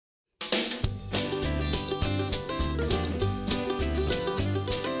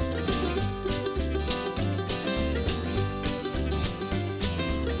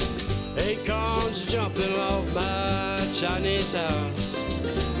Unicorns jumping off my Chinese house.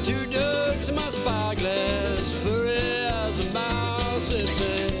 Two ducks in my spyglass, furry as a mouse. It's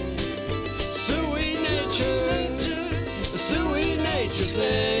a sweet nature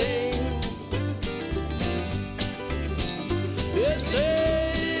thing. It's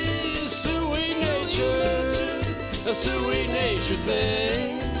a sweet nature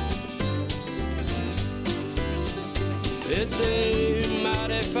thing. It's a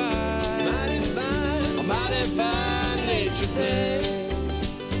mighty fine nature thing.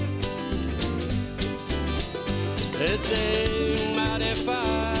 It's a mighty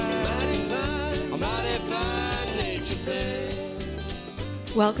fine nature thing.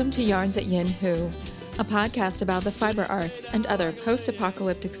 Welcome to Yarns at Yin Hu, a podcast about the fiber arts and other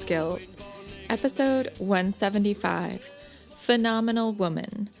post-apocalyptic skills. Episode 175, Phenomenal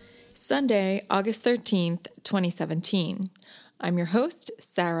Woman, Sunday, August 13th, 2017. I'm your host,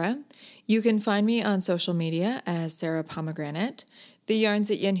 Sarah. You can find me on social media as Sarah Pomegranate. The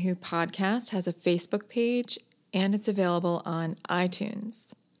Yarns at Yin Hu podcast has a Facebook page, and it's available on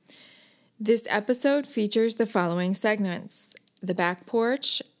iTunes. This episode features the following segments: the back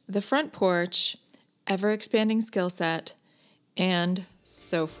porch, the front porch, ever-expanding skill set, and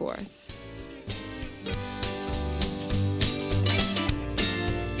so forth.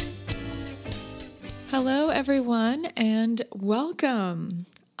 Hello, everyone, and welcome.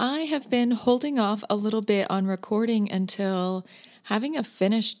 I have been holding off a little bit on recording until having a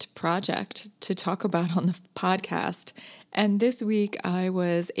finished project to talk about on the podcast. And this week, I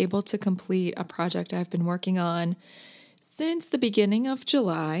was able to complete a project I've been working on since the beginning of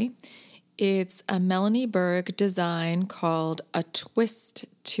July. It's a Melanie Berg design called A Twist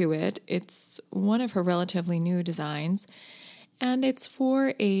to It. It's one of her relatively new designs, and it's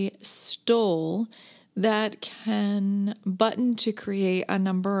for a stole that can button to create a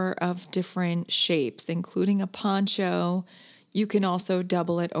number of different shapes, including a poncho. You can also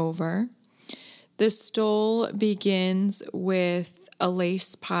double it over. The stole begins with a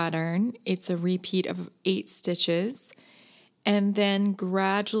lace pattern. It's a repeat of 8 stitches. And then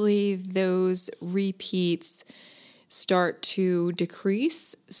gradually those repeats start to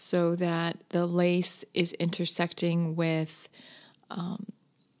decrease so that the lace is intersecting with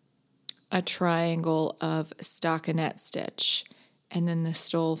a triangle of stockinette stitch. And then the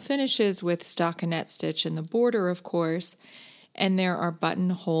stole finishes with stockinette stitch in the border, of course, and there are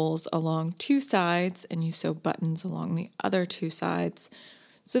buttonholes along 2 sides, and you sew buttons along the other 2 sides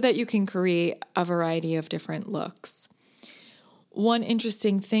so that you can create a variety of different looks. One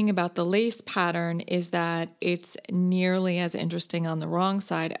interesting thing about the lace pattern is that it's nearly as interesting on the wrong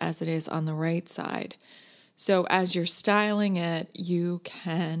side as it is on the right side. So as you're styling it, you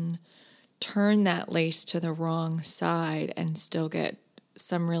can turn that lace to the wrong side and still get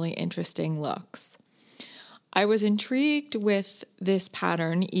some really interesting looks. I was intrigued with this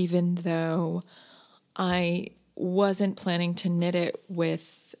pattern even though I wasn't planning to knit it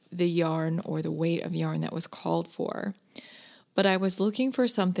with the yarn or the weight of yarn that was called for. But I was looking for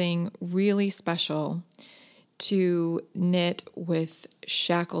something really special to knit with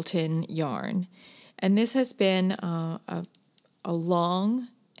Shackleton yarn. And this has been a long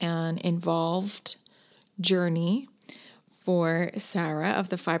and involved journey for Sarah of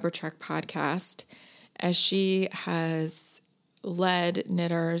the Fiber Trek podcast, as she has led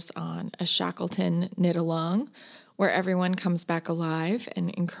knitters on a Shackleton knit along where everyone comes back alive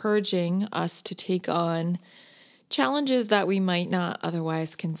and encouraging us to take on challenges that we might not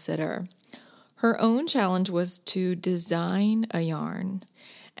otherwise consider. Her own challenge was to design a yarn,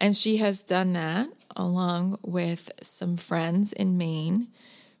 and she has done that along with some friends in Maine.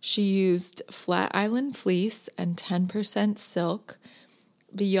 She used Flat Island fleece and 10% silk.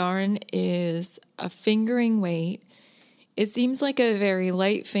 The yarn is a fingering weight. It seems like a very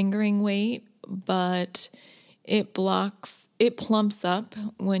light fingering weight, but it plumps up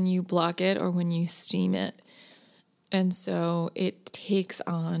when you block it or when you steam it. And so it takes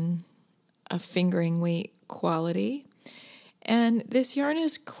on a fingering weight quality. And this yarn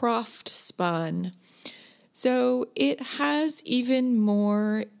is Croft spun. So it has even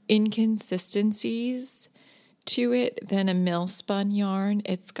more inconsistencies to it than a mill spun yarn.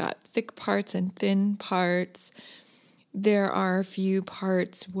 It's got thick parts and thin parts. There are a few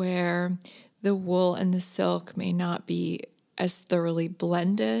parts where the wool and the silk may not be as thoroughly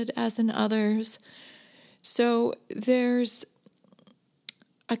blended as in others. So there's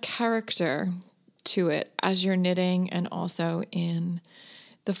a character to it as you're knitting and also in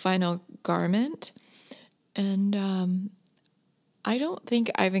the final garment. And I don't think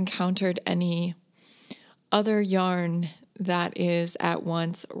I've encountered any other yarn that is at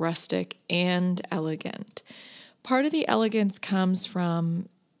once rustic and elegant. Part of the elegance comes from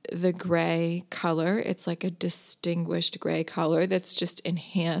the gray color. It's like a distinguished gray color that's just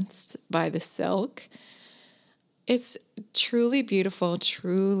enhanced by the silk. It's truly beautiful,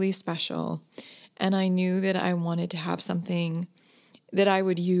 truly special. And I knew that I wanted to have something that I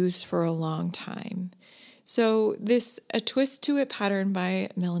would use for a long time. So A Twist to It pattern by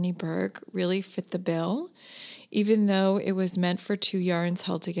Melanie Berg really fit the bill. Even though it was meant for 2 yarns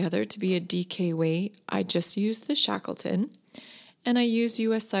held together to be a DK weight, I just used the Shackleton. And I used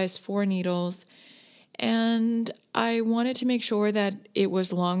US size 4 needles. And I wanted to make sure that it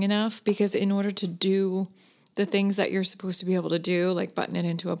was long enough, because in order to do the things that you're supposed to be able to do, like button it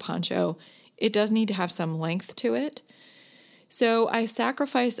into a poncho, it does need to have some length to it. So I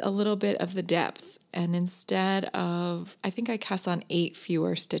sacrificed a little bit of the depth, and instead of, I think I cast on 8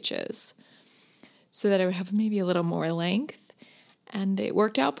 fewer stitches so that I would have maybe a little more length. And it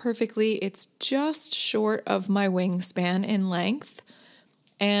worked out perfectly. It's just short of my wingspan in length,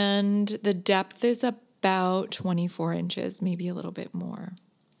 and the depth is about 24 inches, maybe a little bit more.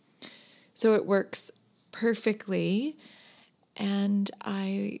 So it works perfectly. And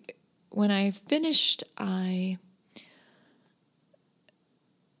when I finished, I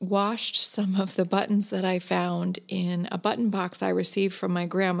washed some of the buttons that I found in a button box I received from my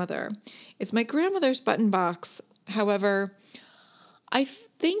grandmother. It's my grandmother's button box. However, I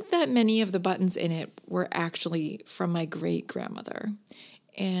think that many of the buttons in it were actually from my great-grandmother.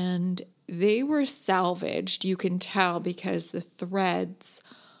 And they were salvaged, you can tell, because the threads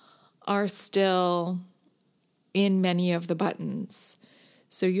are still in many of the buttons.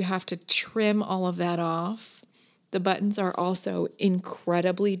 So you have to trim all of that off. The buttons are also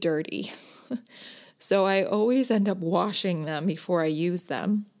incredibly dirty. So I always end up washing them before I use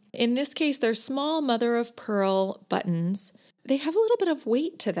them. In this case, they're small mother of pearl buttons. They have a little bit of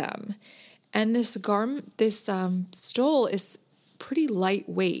weight to them. And this stole is pretty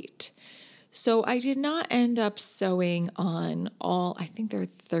lightweight. So I did not end up sewing on all, I think there are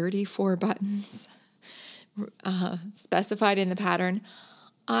 34 buttons specified in the pattern.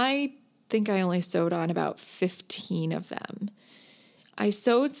 I think I only sewed on about 15 of them. I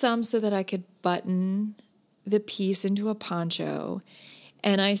sewed some so that I could button the piece into a poncho,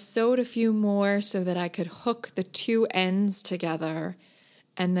 and I sewed a few more so that I could hook the 2 ends together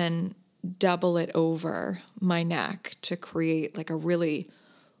and then double it over my neck to create like a really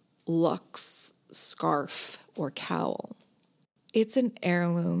luxe scarf or cowl. It's an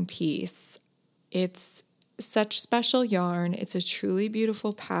heirloom piece. It's such special yarn. It's a truly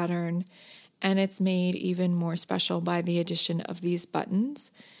beautiful pattern, and it's made even more special by the addition of these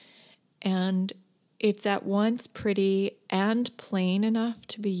buttons. And it's at once pretty and plain enough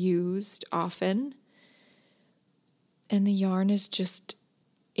to be used often. And the yarn is just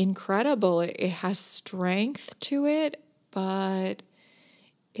incredible. It has strength to it, but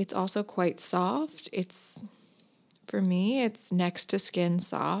it's also quite soft. For me, it's next to skin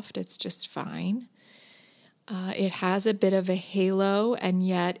soft. It's just fine. It has a bit of a halo, and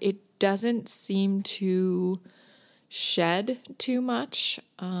yet it doesn't seem to shed too much.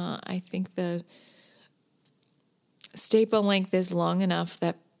 I think the staple length is long enough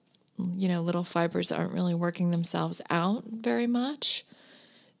that, little fibers aren't really working themselves out very much.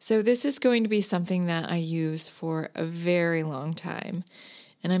 So this is going to be something that I use for a very long time.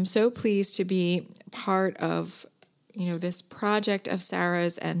 And I'm so pleased to be part of, this project of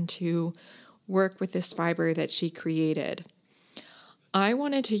Sarah's and to work with this fiber that she created. I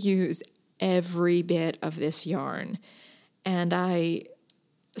wanted to use every bit of this yarn, and I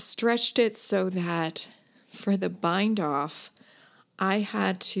stretched it so that for the bind off, I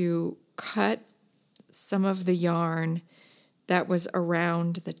had to cut some of the yarn that was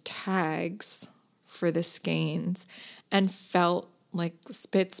around the tags for the skeins and felt like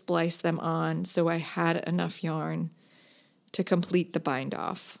spit splice them on, so I had enough yarn to complete the bind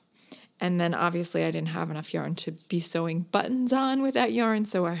off. And then obviously I didn't have enough yarn to be sewing buttons on with that yarn,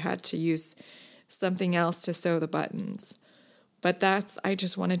 so I had to use something else to sew the buttons. But I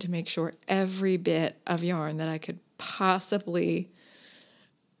just wanted to make sure every bit of yarn that I could possibly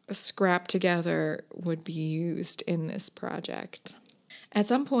scrap together would be used in this project. At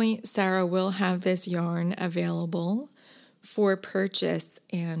some point, Sarah will have this yarn available for purchase,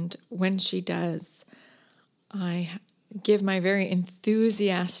 and when she does, I give my very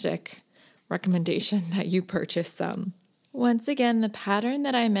enthusiastic recommendation that you purchase some. Once again, the pattern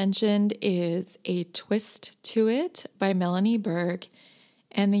that I mentioned is A Twist to It by Melanie Berg,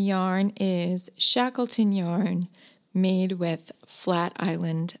 and the yarn is Shackleton yarn made with Flat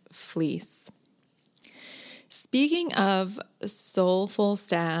Island fleece. Speaking of soulful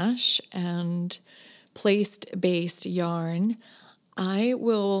stash and place-based yarn, I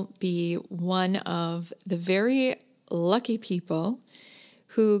will be one of the very lucky people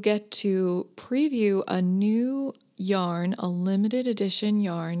who get to preview a new yarn, a limited edition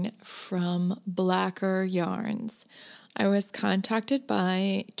yarn from Blacker Yarns. I was contacted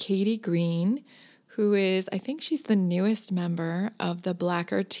by Katie Green, who is, I think she's the newest member of the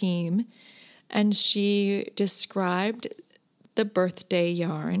Blacker team, and she described the birthday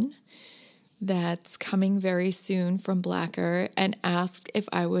yarn that's coming very soon from Blacker and asked if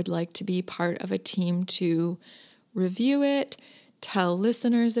I would like to be part of a team to review it, tell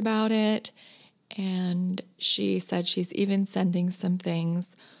listeners about it, and she said she's even sending some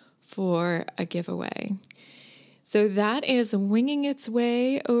things for a giveaway. So that is winging its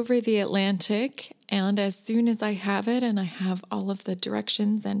way over the Atlantic, and as soon as I have it and I have all of the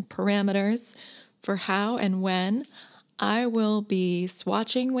directions and parameters for how and when, I will be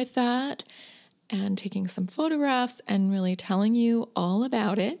swatching with that and taking some photographs and really telling you all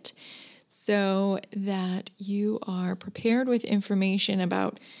about it so that you are prepared with information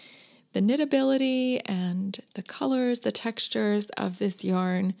about the knitability and the colors, the textures of this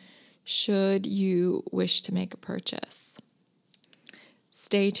yarn should you wish to make a purchase.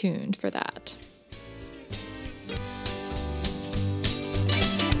 Stay tuned for that.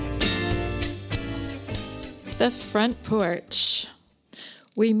 The front porch.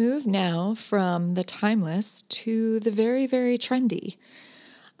 We move now from the timeless to the very, very trendy.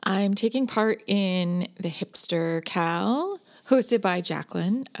 I'm taking part in the Hipster Cal, hosted by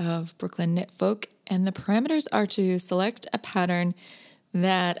Shackleton of Brooklyn Knit Folk, and the parameters are to select a pattern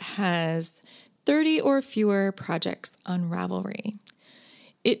that has 30 or fewer projects on Ravelry.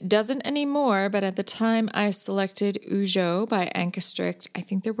 It doesn't anymore, but at the time I selected Ujo by Ankestrict, I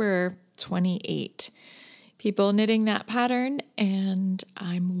think there were 28 people knitting that pattern, and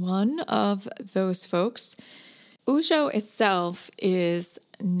I'm one of those folks. Ujo itself is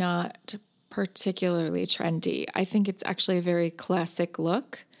not particularly trendy. I think it's actually a very classic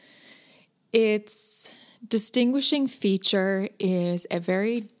look. Its distinguishing feature is a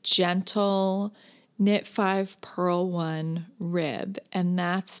very gentle knit 5 purl 1 rib, and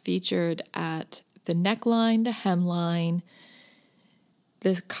that's featured at the neckline, the hemline,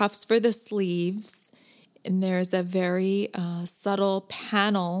 the cuffs for the sleeves, and there's a very subtle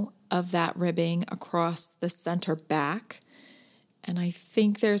panel of that ribbing across the center back. And I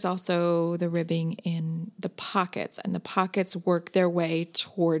think there's also the ribbing in the pockets, and the pockets work their way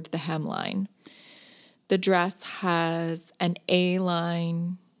toward the hemline. The dress has an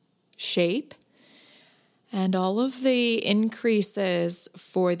A-line shape, and all of the increases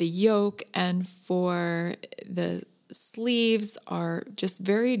for the yoke and for the sleeves are just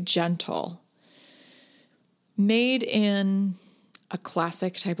very gentle. Made in a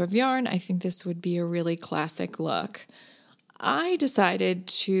classic type of yarn, I think this would be a really classic look. I decided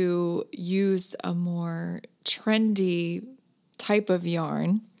to use a more trendy type of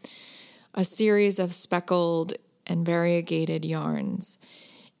yarn, a series of speckled and variegated yarns,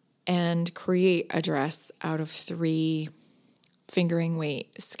 and create a dress out of 3 fingering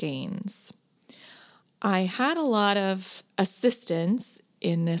weight skeins. I had a lot of assistance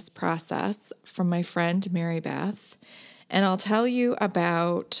in this process from my friend Mary Beth, and I'll tell you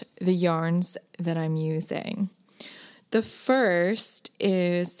about the yarns that I'm using. The first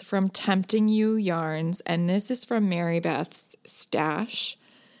is from Tempting You Yarns, and this is from Mary Beth's stash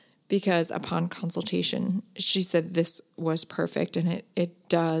because upon consultation, she said this was perfect, and it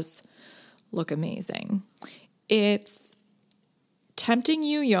does look amazing. It's Tempting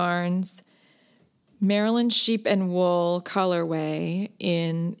You Yarns, Maryland Sheep and Wool colorway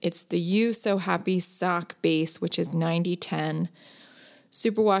it's the You So Happy sock base, which is 90-10,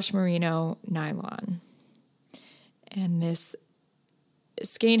 superwash merino nylon. And this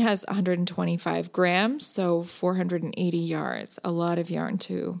skein has 125 grams, so 480 yards, a lot of yarn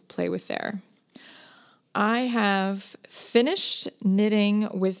to play with there. I have finished knitting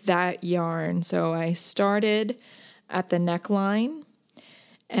with that yarn, so I started at the neckline,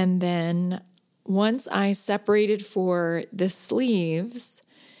 and then once I separated for the sleeves,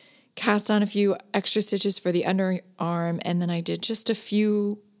 cast on a few extra stitches for the underarm, and then I did just a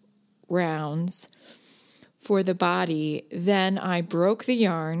few rounds for the body. Then I broke the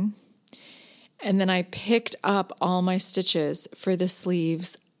yarn, and then I picked up all my stitches for the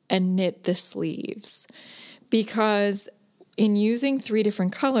sleeves and knit the sleeves. Because in using 3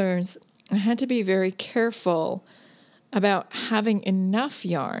 different colors, I had to be very careful about having enough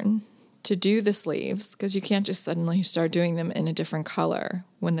yarn to do the sleeves, because you can't just suddenly start doing them in a different color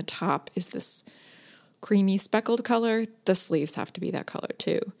when the top is this creamy speckled color, the sleeves have to be that color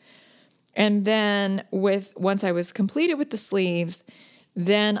too. And then once I was completed with the sleeves,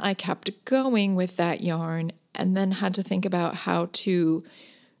 then I kept going with that yarn and then had to think about how to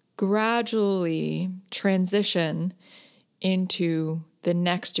gradually transition into the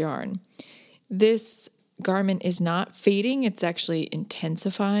next yarn. This garment is not fading, it's actually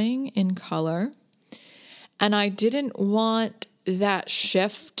intensifying in color. And I didn't want that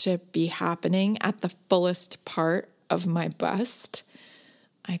shift to be happening at the fullest part of my bust.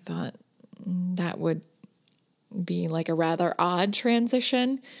 I thought that would be like a rather odd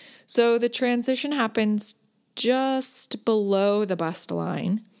transition. So the transition happens just below the bust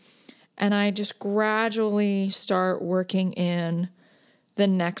line. And I just gradually start working in the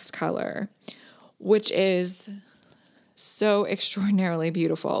next color, which is so extraordinarily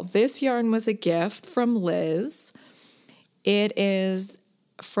beautiful. This yarn was a gift from Liz. It is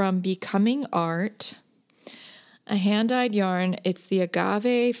from Becoming Art, a hand-dyed yarn. It's the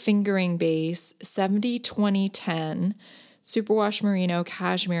Agave Fingering Base 70-20-10 Superwash Merino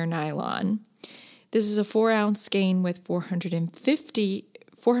Cashmere Nylon. This is a 4-ounce skein with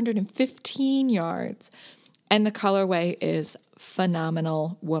 415 yards, and the colorway is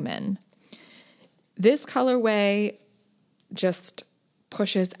Phenomenal Woman. This colorway just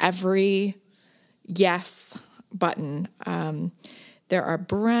pushes every yes button. There are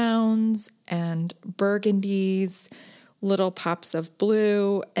browns and burgundies, little pops of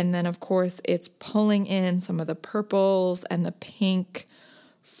blue, and then of course it's pulling in some of the purples and the pink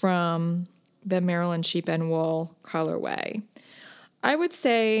from the Maryland Sheep and Wool colorway. I would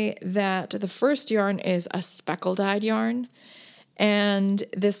say that the first yarn is a speckle-dyed yarn, and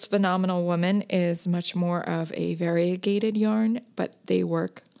this Phenomenal Woman is much more of a variegated yarn, but they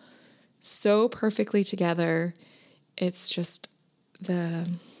work so perfectly together. It's just the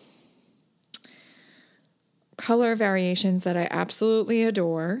color variations that I absolutely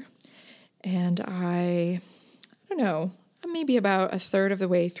adore. And I don't know, I'm maybe about a third of the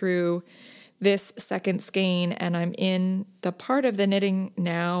way through this second skein, and I'm in the part of the knitting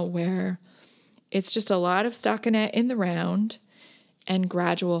now where it's just a lot of stockinette in the round and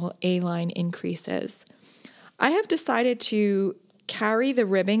gradual A-line increases. I have decided to carry the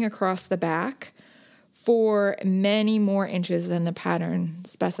ribbing across the back for many more inches than the pattern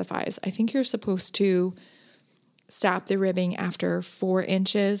specifies. I think you're supposed to stop the ribbing after 4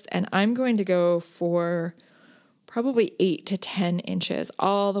 inches, and I'm going to go for probably 8 to 10 inches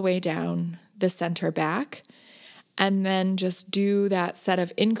all the way down the center back, and then just do that set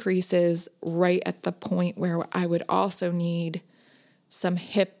of increases right at the point where I would also need some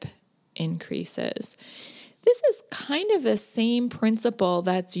hip increases. This is kind of the same principle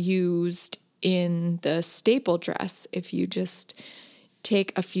that's used in the staple dress. If you just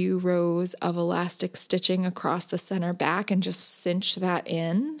take a few rows of elastic stitching across the center back and just cinch that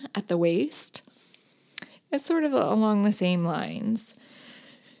in at the waist, it's sort of along the same lines.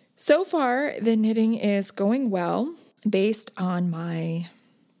 So far, the knitting is going well based on my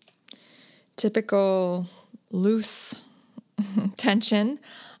typical loose tension.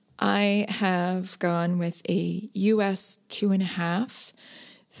 I have gone with a US 2.5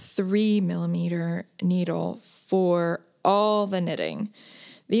 3mm needle for all the knitting.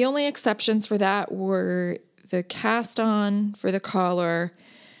 The only exceptions for that were the cast on for the collar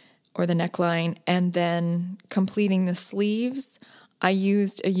or the neckline, and then completing the sleeves. I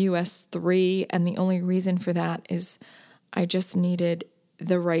used a US 3, and the only reason for that is I just needed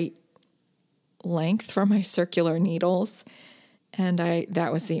the right length for my circular needles, and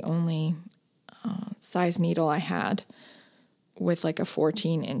that was the only size needle I had with like a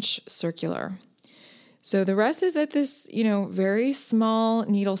 14-inch circular. So the rest is at this, very small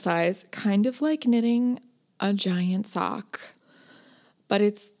needle size, kind of like knitting a giant sock. But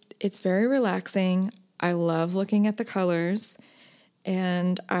it's very relaxing. I love looking at the colors,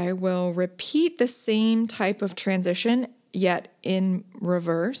 and I will repeat the same type of transition, yet in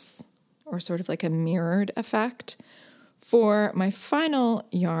reverse, or sort of like a mirrored effect, for my final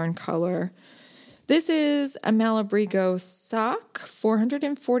yarn color. This is a Malabrigo sock,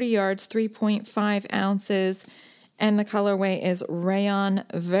 440 yards, 3.5 ounces, and the colorway is Rayon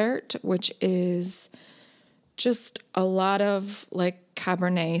Vert, which is just a lot of like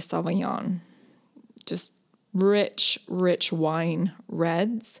Cabernet Sauvignon, just rich wine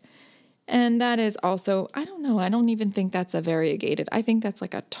reds. And that is also, I don't even think that's a variegated. I think that's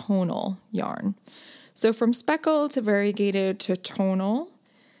like a tonal yarn. So from speckle to variegated to tonal,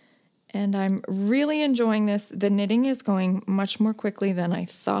 and I'm really enjoying this. The knitting is going much more quickly than I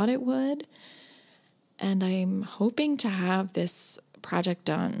thought it would, and I'm hoping to have this project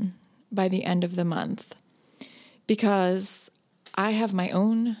done by the end of the month because I have my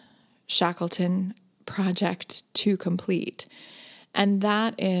own Shackleton project to complete. And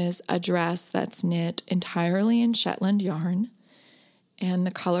that is a dress that's knit entirely in Shetland yarn. And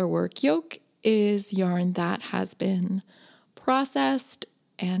the color work yoke is yarn that has been processed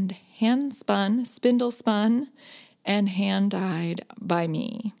and hand spun, spindle spun, and hand dyed by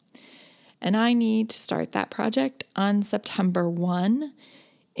me. And I need to start that project on September 1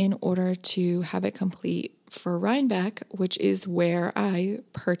 in order to have it complete for Rhinebeck, which is where I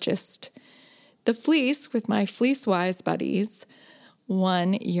purchased the fleece with my Fleecewise buddies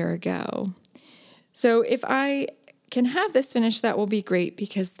 1 year ago. So if I can have this finished, that will be great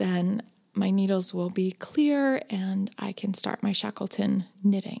because then my needles will be clear and I can start my Shackleton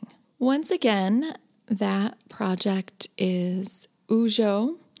knitting. Once again, that project is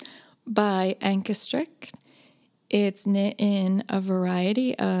Ujo by Ankestrick. It's knit in a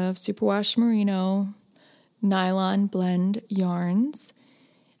variety of superwash merino nylon blend yarns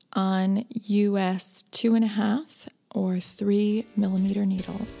on US 2.5 or 3 millimeter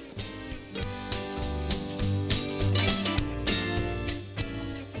needles.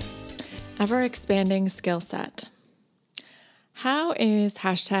 Ever expanding skill set. How is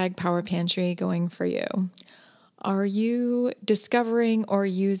 #Power Pantry going for you? Are you discovering or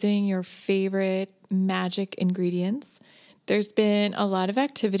using your favorite magic ingredients? There's been a lot of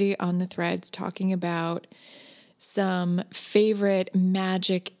activity on the threads talking about some favorite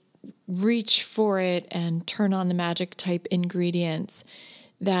magic, reach for it and turn on the magic type ingredients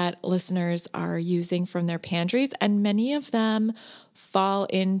that listeners are using from their pantries. And many of them fall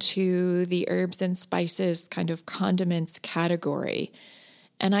into the herbs and spices kind of condiments category.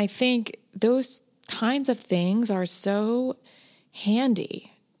 And I think those kinds of things are so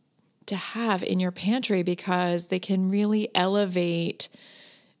handy to have in your pantry because they can really elevate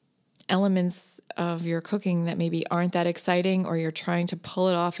elements of your cooking that maybe aren't that exciting, or you're trying to pull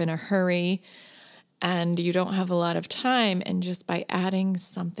it off in a hurry and you don't have a lot of time. And just by adding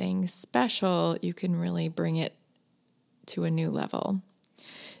something special, you can really bring it to a new level.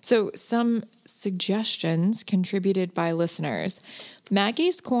 So some suggestions contributed by listeners.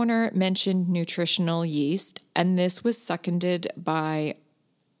 Maggie's Corner mentioned nutritional yeast, and this was seconded by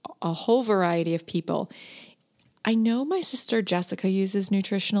a whole variety of people. I know my sister Jessica uses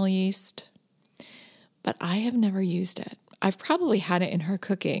nutritional yeast, but I have never used it. I've probably had it in her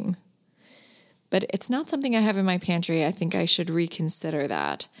cooking, but it's not something I have in my pantry. I think I should reconsider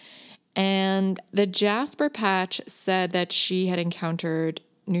that. And the Jasper Patch said that she had encountered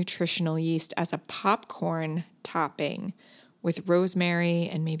nutritional yeast as a popcorn topping with rosemary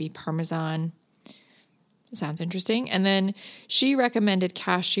and maybe Parmesan. Sounds interesting. And then she recommended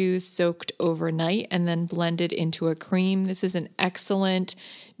cashews soaked overnight and then blended into a cream. This is an excellent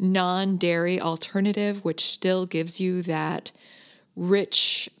non-dairy alternative, which still gives you that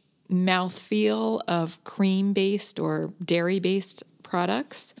rich mouthfeel of cream-based or dairy-based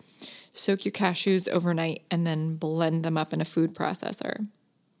products. Soak your cashews overnight and then blend them up in a food processor.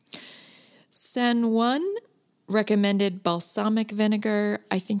 Sen 1 recommended balsamic vinegar.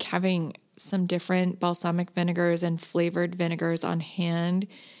 I think having some different balsamic vinegars and flavored vinegars on hand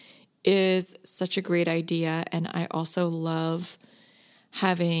is such a great idea. And I also love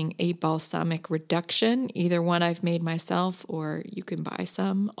having a balsamic reduction, either one I've made myself or you can buy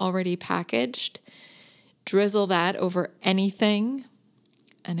some already packaged. Drizzle that over anything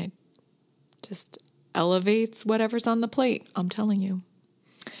and it just elevates whatever's on the plate, I'm telling you.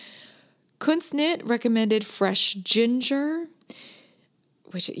 Kunstknit recommended fresh ginger,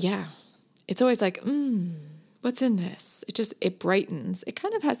 which, it's always like, what's in this? It brightens. It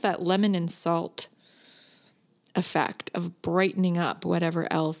kind of has that lemon and salt effect of brightening up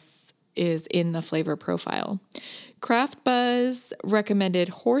whatever else is in the flavor profile. Craft Buzz recommended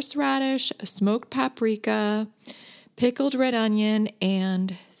horseradish, smoked paprika, pickled red onion,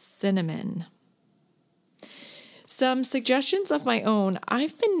 and cinnamon. Some suggestions of my own.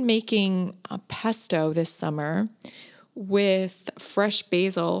 I've been making a pesto this summer with fresh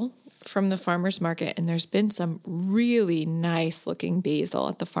basil from the farmer's market, and there's been some really nice looking basil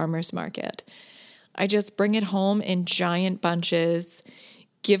at the farmer's market. I just bring it home in giant bunches,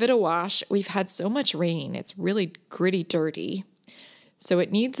 give it a wash. We've had so much rain. It's really gritty, dirty. So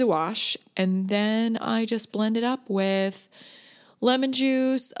it needs a wash. And then I just blend it up with lemon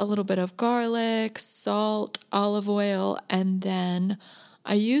juice, a little bit of garlic, salt, olive oil, and then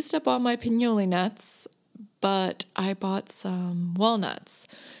I used up all my pinoli nuts, but I bought some walnuts.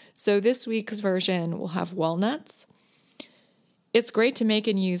 So this week's version will have walnuts. It's great to make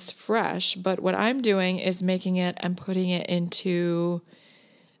and use fresh, but what I'm doing is making it and putting it into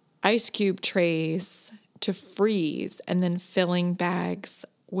ice cube trays to freeze and then filling bags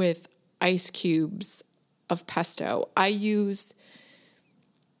with ice cubes of pesto. I use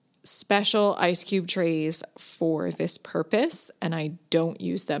special ice cube trays for this purpose, and I don't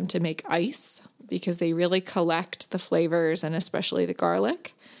use them to make ice because they really collect the flavors and especially the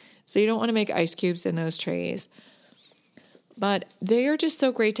garlic. So you don't want to make ice cubes in those trays. But they are just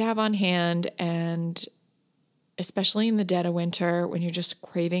so great to have on hand, and especially in the dead of winter when you're just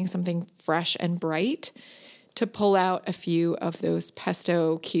craving something fresh and bright, to pull out a few of those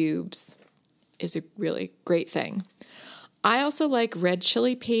pesto cubes is a really great thing. I also like red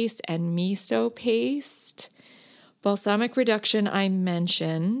chili paste and miso paste. Balsamic reduction I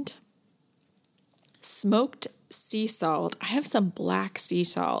mentioned. Smoked sea salt. I have some black sea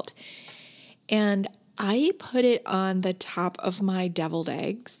salt, and I put it on the top of my deviled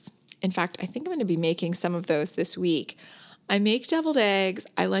eggs. In fact, I think I'm going to be making some of those this week. I make deviled eggs.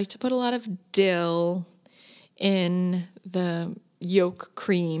 I like to put a lot of dill in the yolk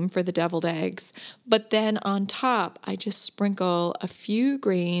cream for the deviled eggs. But then on top, I just sprinkle a few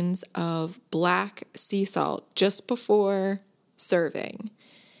grains of black sea salt just before serving.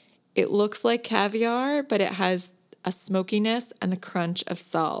 It looks like caviar, but it has a smokiness and the crunch of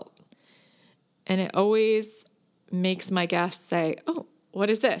salt. And it always makes my guests say, "Oh,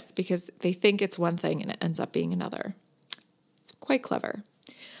 what is this?" Because they think it's one thing and it ends up being another. It's quite clever.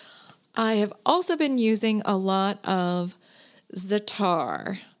 I have also been using a lot of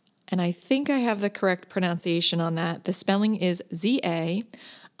za'atar, and I think I have the correct pronunciation on that. The spelling is Z-A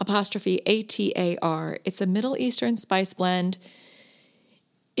 '*ATAR. It's a Middle Eastern spice blend.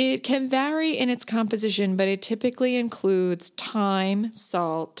 It can vary in its composition, but it typically includes thyme,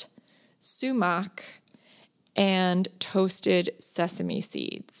 salt, sumac, and toasted sesame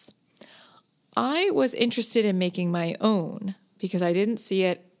seeds. I was interested in making my own because I didn't see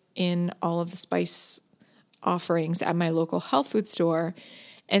it in all of the spice offerings at my local health food store.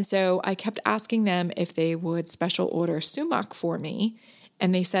 And so I kept asking them if they would special order sumac for me,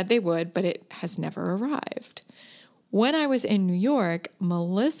 and they said they would, but it has never arrived. When I was in New York,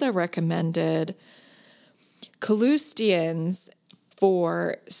 Melissa recommended Kalustyan's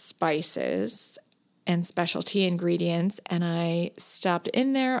for spices and specialty ingredients, and I stopped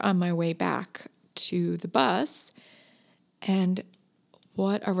in there on my way back to the bus, and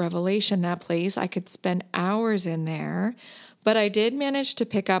what a revelation, that place. I could spend hours in there, but I did manage to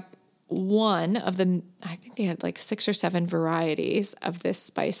pick up one of the, I think they had like 6 or 7 varieties of this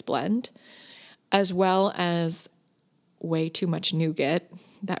spice blend, as well as way too much nougat.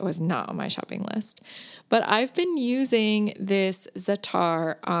 That was not on my shopping list. But I've been using this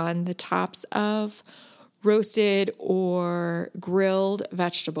za'atar on the tops of roasted or grilled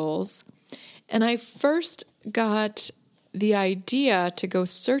vegetables. And I first got the idea to go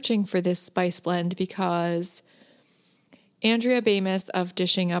searching for this spice blend because Andrea Bamus of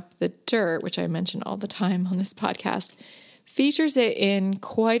Dishing Up the Dirt, which I mention all the time on this podcast, features it in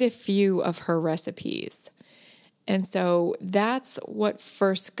quite a few of her recipes. And so that's what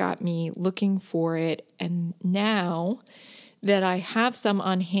first got me looking for it. And now that I have some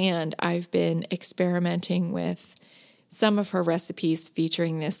on hand, I've been experimenting with some of her recipes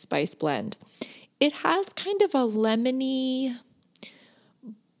featuring this spice blend. It has kind of a lemony,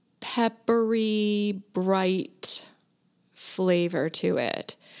 peppery, bright flavor to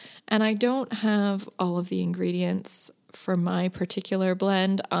it. And I don't have all of the ingredients for my particular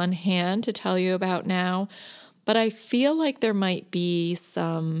blend on hand to tell you about now, but I feel like there might be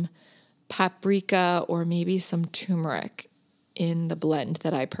some paprika or maybe some turmeric in the blend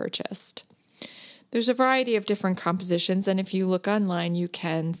that I purchased. There's a variety of different compositions, and if you look online, you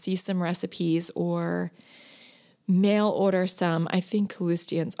can see some recipes or mail order some. I think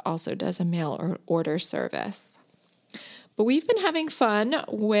Kalustyan's also does a mail order service. But we've been having fun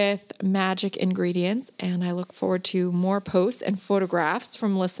with magic ingredients, and I look forward to more posts and photographs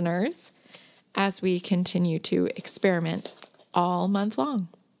from listeners as we continue to experiment all month long.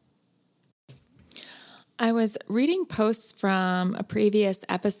 I was reading posts from a previous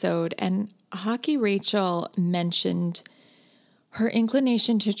episode, and Hockey Rachel mentioned her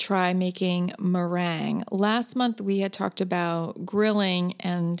inclination to try making meringue. Last month we had talked about grilling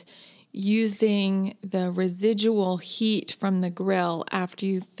and using the residual heat from the grill after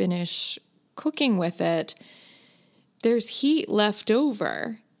you finish cooking with it. There's heat left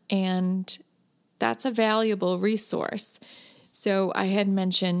over, and that's a valuable resource. So I had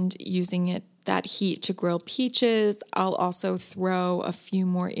mentioned using that heat to grill peaches. I'll also throw a few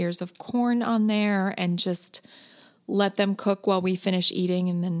more ears of corn on there and just let them cook while we finish eating,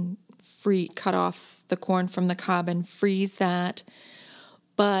 and then cut off the corn from the cob and freeze that.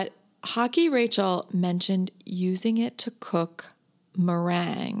 But Hockey Rachel mentioned using it to cook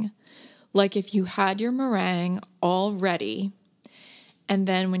meringue. Like if you had your meringue all ready, and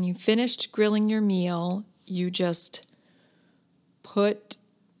then when you finished grilling your meal, you just put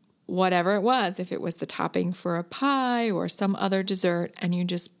whatever it was, if it was the topping for a pie or some other dessert, and you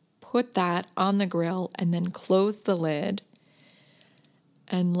just put that on the grill and then close the lid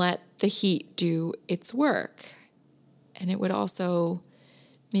and let the heat do its work. And it would also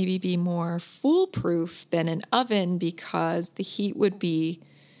maybe be more foolproof than an oven because the heat would be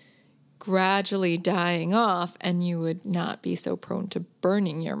gradually dying off and you would not be so prone to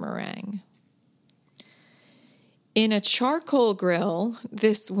burning your meringue. In a charcoal grill,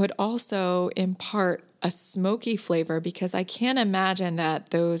 this would also impart a smoky flavor because I can't imagine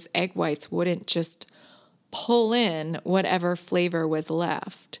that those egg whites wouldn't just pull in whatever flavor was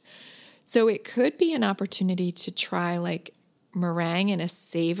left. So it could be an opportunity to try like meringue in a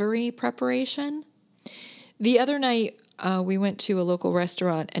savory preparation. The other night, we went to a local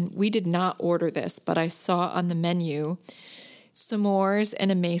restaurant and we did not order this, but I saw on the menu s'mores in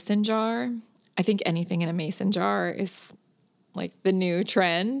a mason jar. I think anything in a mason jar is like the new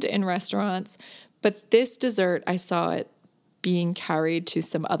trend in restaurants. But this dessert, I saw it being carried to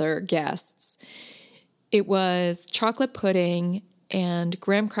some other guests. It was chocolate pudding and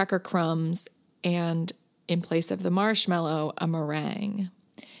graham cracker crumbs and in place of the marshmallow, a meringue.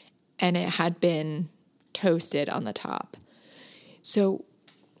 And it had been toasted on the top. So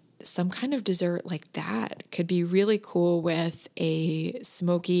some kind of dessert like that could be really cool with a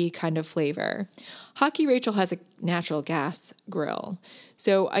smoky kind of flavor. Hockey Rachel has a natural gas grill.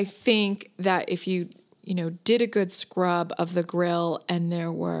 So I think that if you did a good scrub of the grill and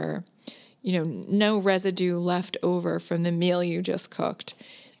there were, no residue left over from the meal you just cooked,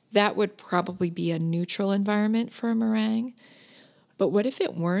 that would probably be a neutral environment for a meringue. But what if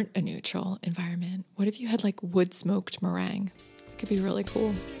it weren't a neutral environment? What if you had like wood smoked meringue? It could be really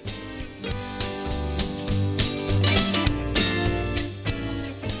cool.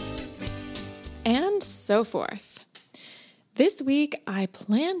 And so forth. This week, I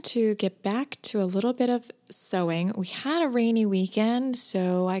plan to get back to a little bit of sewing. We had a rainy weekend,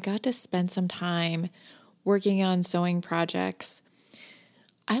 so I got to spend some time working on sewing projects.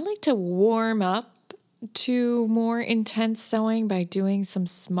 I like to warm up to more intense sewing by doing some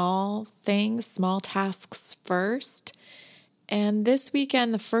small things, small tasks first. And this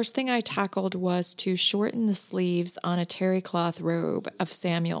weekend, the first thing I tackled was to shorten the sleeves on a terry cloth robe of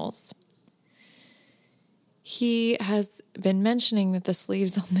Samuel's. He has been mentioning that the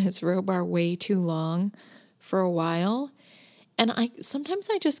sleeves on this robe are way too long for a while. And sometimes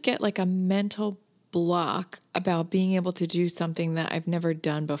I just get like a mental block about being able to do something that I've never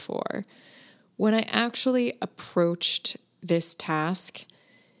done before. When I actually approached this task,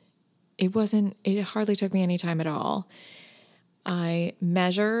 it hardly took me any time at all. I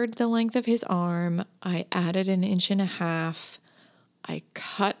measured the length of his arm. I added 1.5 inches. I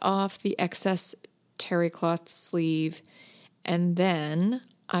cut off the excess terry cloth sleeve, and then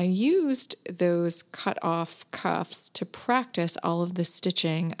I used those cut off cuffs to practice all of the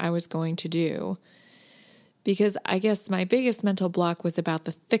stitching I was going to do. Because I guess my biggest mental block was about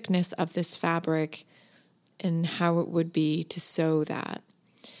the thickness of this fabric and how it would be to sew that.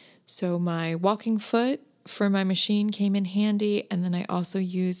 So my walking foot for my machine came in handy, and then I also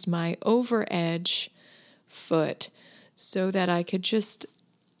used my over edge foot so that I could just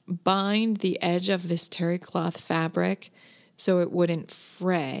bind the edge of this terry cloth fabric so it wouldn't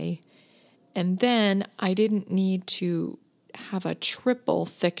fray. And then I didn't need to have a triple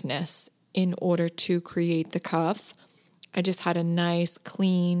thickness in order to create the cuff. I just had a nice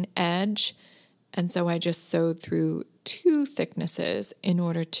clean edge, and so I just sewed through 2 thicknesses in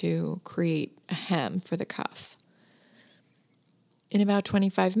order to create a hem for the cuff. In about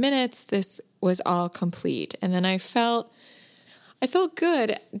 25 minutes, this was all complete, and then I felt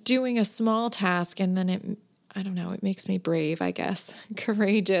good doing a small task, and then it makes me brave, I guess,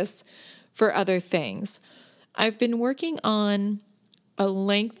 courageous for other things. I've been working on a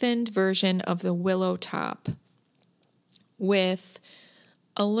lengthened version of the willow top with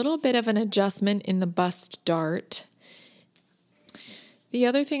a little bit of an adjustment in the bust dart. The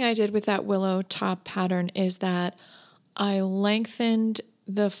other thing I did with that willow top pattern is that I lengthened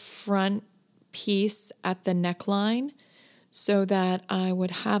the front piece at the neckline so that I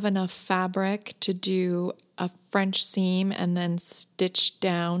would have enough fabric to do a French seam and then stitch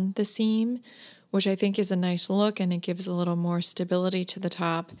down the seam, which I think is a nice look and it gives a little more stability to the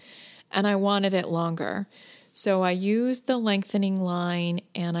top. And I wanted it longer. So I used the lengthening line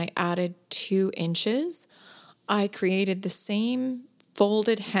and I added 2 inches. I created the same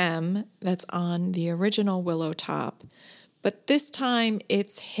folded hem that's on the original willow top, but this time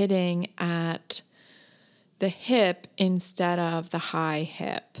it's hitting at the hip instead of the high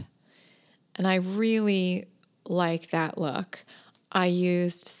hip. And I really like that look. I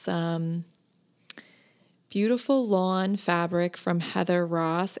used some beautiful lawn fabric from Heather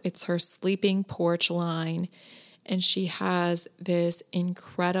Ross. It's her Sleeping Porch line. And she has this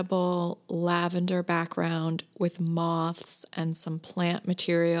incredible lavender background with moths and some plant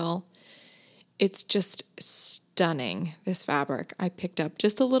material. It's just stunning, this fabric. I picked up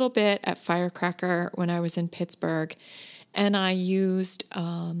just a little bit at Firecracker when I was in Pittsburgh, and I used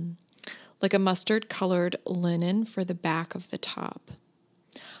like a mustard colored linen for the back of the top.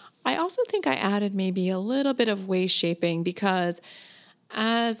 I also think I added maybe a little bit of waist shaping because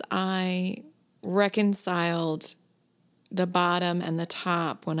as I reconciled the bottom and the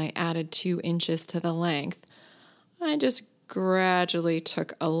top when I added 2 inches to the length, I just gradually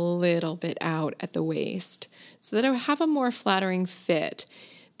took a little bit out at the waist so that I would have a more flattering fit.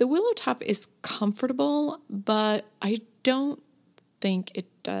 The willow top is comfortable, but I don't think it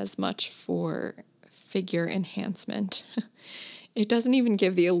does much for figure enhancement. It doesn't even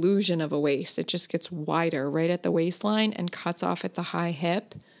give the illusion of a waist. It just gets wider right at the waistline and cuts off at the high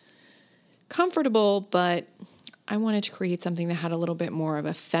hip. Comfortable, but I wanted to create something that had a little bit more of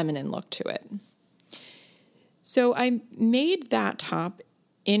a feminine look to it. So I made that top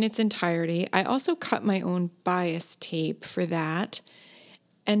in its entirety. I also cut my own bias tape for that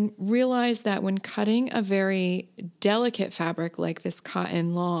and realized that when cutting a very delicate fabric like this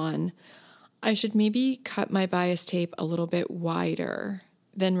cotton lawn, I should maybe cut my bias tape a little bit wider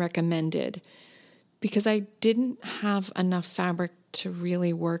than recommended because I didn't have enough fabric to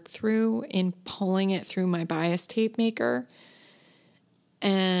really work through in pulling it through my bias tape maker.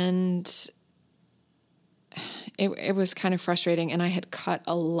 And it was kind of frustrating, and I had cut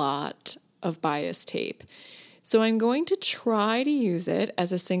a lot of bias tape. So I'm going to try to use it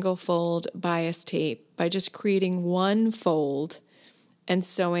as a single fold bias tape by just creating one fold and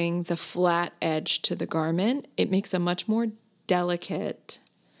sewing the flat edge to the garment. It makes a much more delicate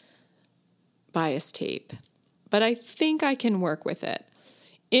bias tape, but I think I can work with it.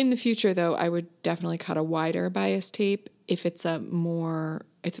 In the future, though, I would definitely cut a wider bias tape if it's a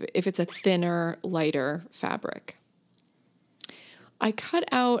thinner, lighter fabric. I cut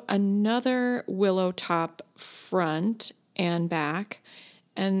out another willow top front and back,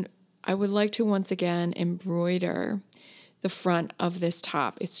 and I would like to once again embroider the front of this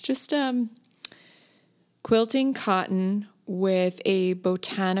top. It's just quilting cotton with a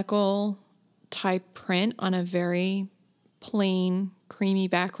botanical type print on a very plain, creamy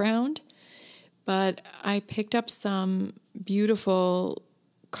background. But I picked up some beautiful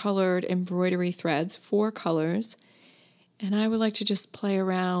colored embroidery threads, 4 colors, and I would like to just play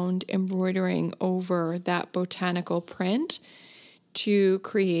around embroidering over that botanical print to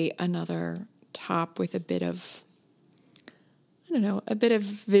create another top with a bit of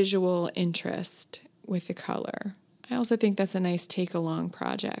visual interest with the color. I also think that's a nice take-along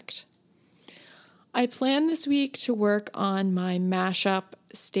project. I plan this week to work on my mashup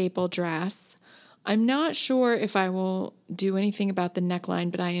staple dress. I'm not sure if I will do anything about the neckline,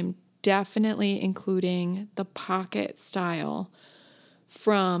 but I am definitely including the pocket style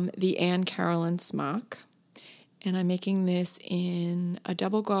from the Anne Carolyn smock. And I'm making this in a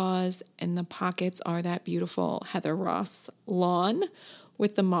double gauze, and the pockets are that beautiful Heather Ross lawn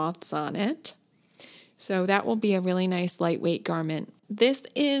with the moths on it. So that will be a really nice lightweight garment. This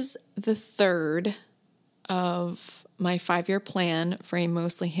is the third of my 5-year plan for a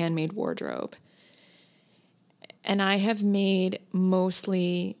mostly handmade wardrobe. And I have made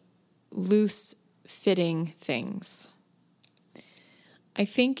mostly loose fitting things. I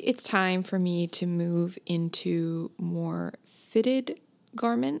think it's time for me to move into more fitted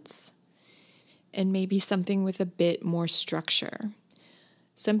garments and maybe something with a bit more structure.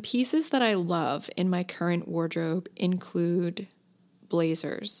 Some pieces that I love in my current wardrobe include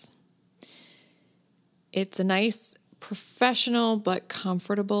blazers. It's a nice professional but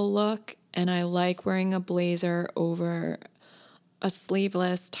comfortable look, and I like wearing a blazer over a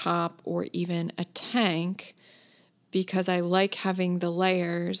sleeveless top or even a tank because I like having the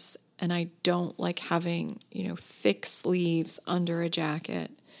layers and I don't like having, thick sleeves under a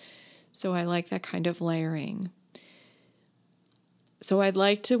jacket. So I like that kind of layering. So I'd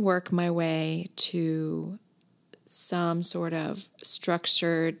like to work my way to some sort of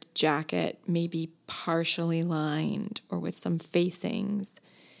structured jacket, maybe partially lined or with some facings,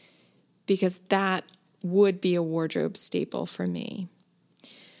 because that would be a wardrobe staple for me.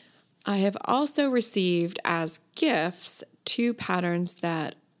 I have also received as gifts 2 patterns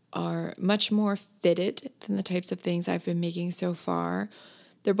that are much more fitted than the types of things I've been making so far.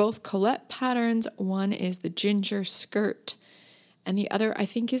 They're both Colette patterns. One is the ginger skirt, and the other, I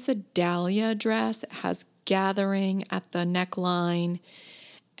think, is a dahlia dress. It has gathering at the neckline,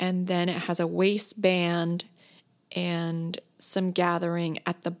 and then it has a waistband and some gathering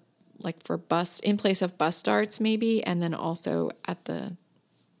at the, like for bust, in place of bust darts maybe, and then also at the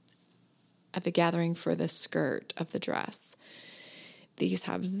gathering for the skirt of the dress. These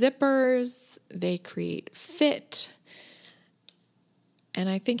have zippers, they create fit, and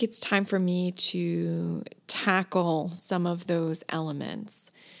I think it's time for me to tackle some of those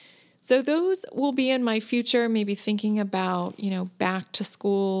elements. So those will be in my future, maybe thinking about, back to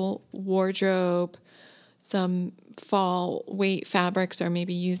school wardrobe, some fall weight fabrics, or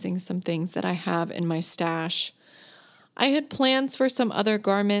maybe using some things that I have in my stash. I had plans for some other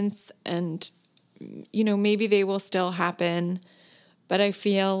garments and, maybe they will still happen, but I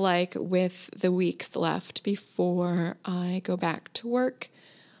feel like with the weeks left before I go back to work,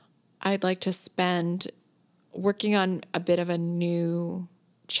 I'd like to spend working on a bit of a new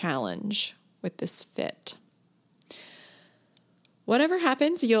challenge with this fit. Whatever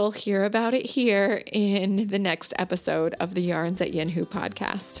happens, you'll hear about it here in the next episode of the Yarns at Yin Hu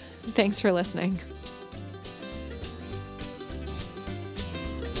podcast. Thanks for listening.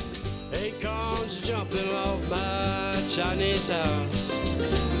 Acorns jumping off my Chinese house.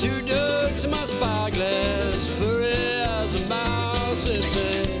 2 ducks in my spyglass, furry as a mouse. It's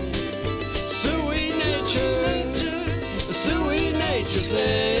a sweet nature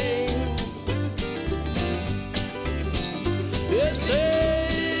thing. It's a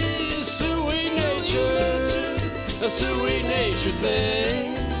sweet nature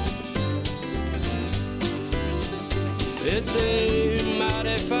thing. It's a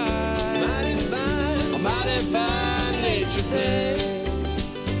mighty fine nature thing.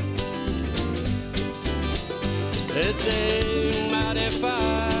 It's a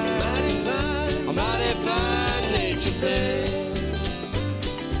mighty fine nature thing.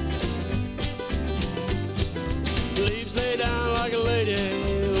 Leaves lay down like a lady,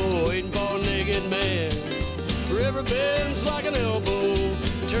 waiting for a naked man. River bends like an elbow,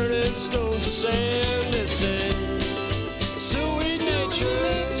 turning stones to sand. It's a sweet nature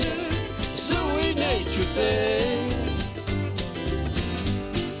thing.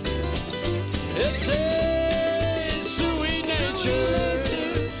 It's a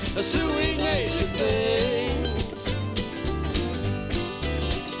sweet nature thing.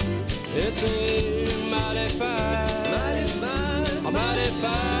 It's a mighty fine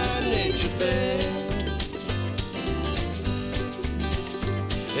nature thing.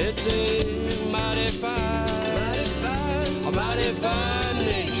 It's a mighty fine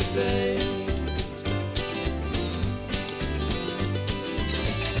nature thing.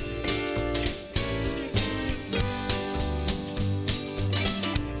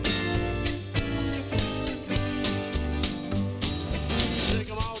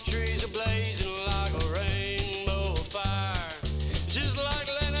 Sycamore trees are blazing like a rainbow fire, just like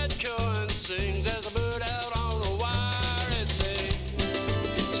Leonard Cohen sings as a bird out on the wire. It's a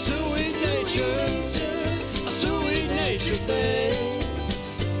sweet nature thing.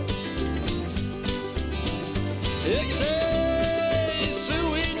 It's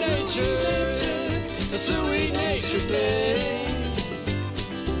a sweet nature thing.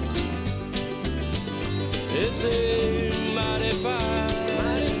 It's a mighty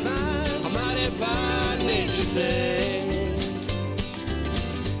fine nature thing.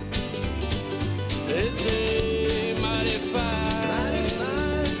 It's a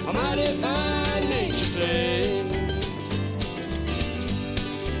mighty fine nature thing.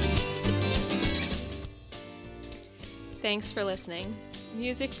 Thanks for listening.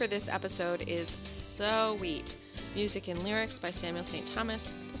 Music for this episode is Sweet. Music and lyrics by Samuel St.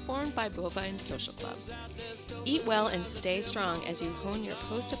 Thomas, performed by Bovine Social Club. Eat well and stay strong as you hone your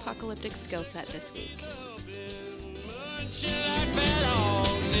post-apocalyptic skill set this week. It's a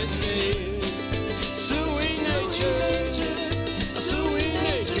sweet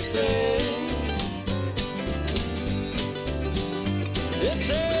nature thing. It's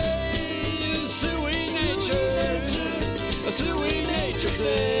a sweet nature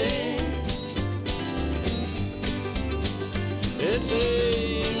thing. It's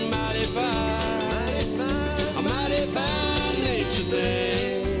a mighty fine nature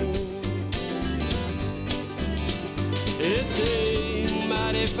thing. It's a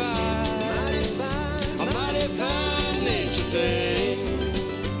mighty fine nature thing.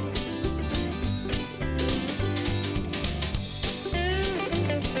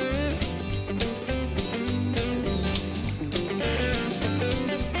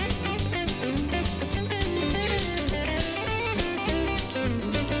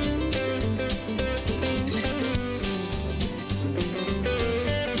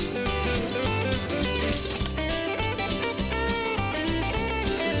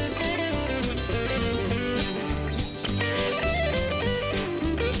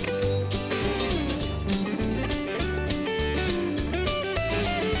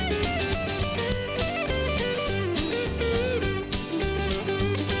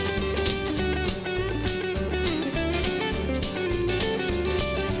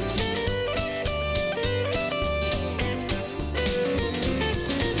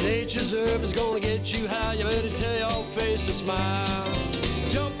 Nature's herb is gonna get you high. You better tell your face to smile.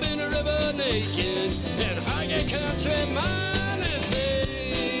 Jump in the river naked and hug your country mile. It's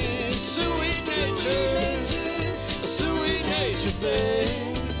a sweet nature, a sweet nature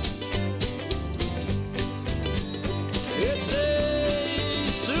thing. It's a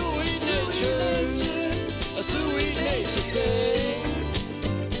sweet nature, a sweet nature thing.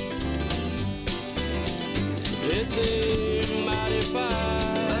 It's a mighty fine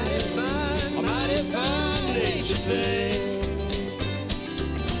nature thing.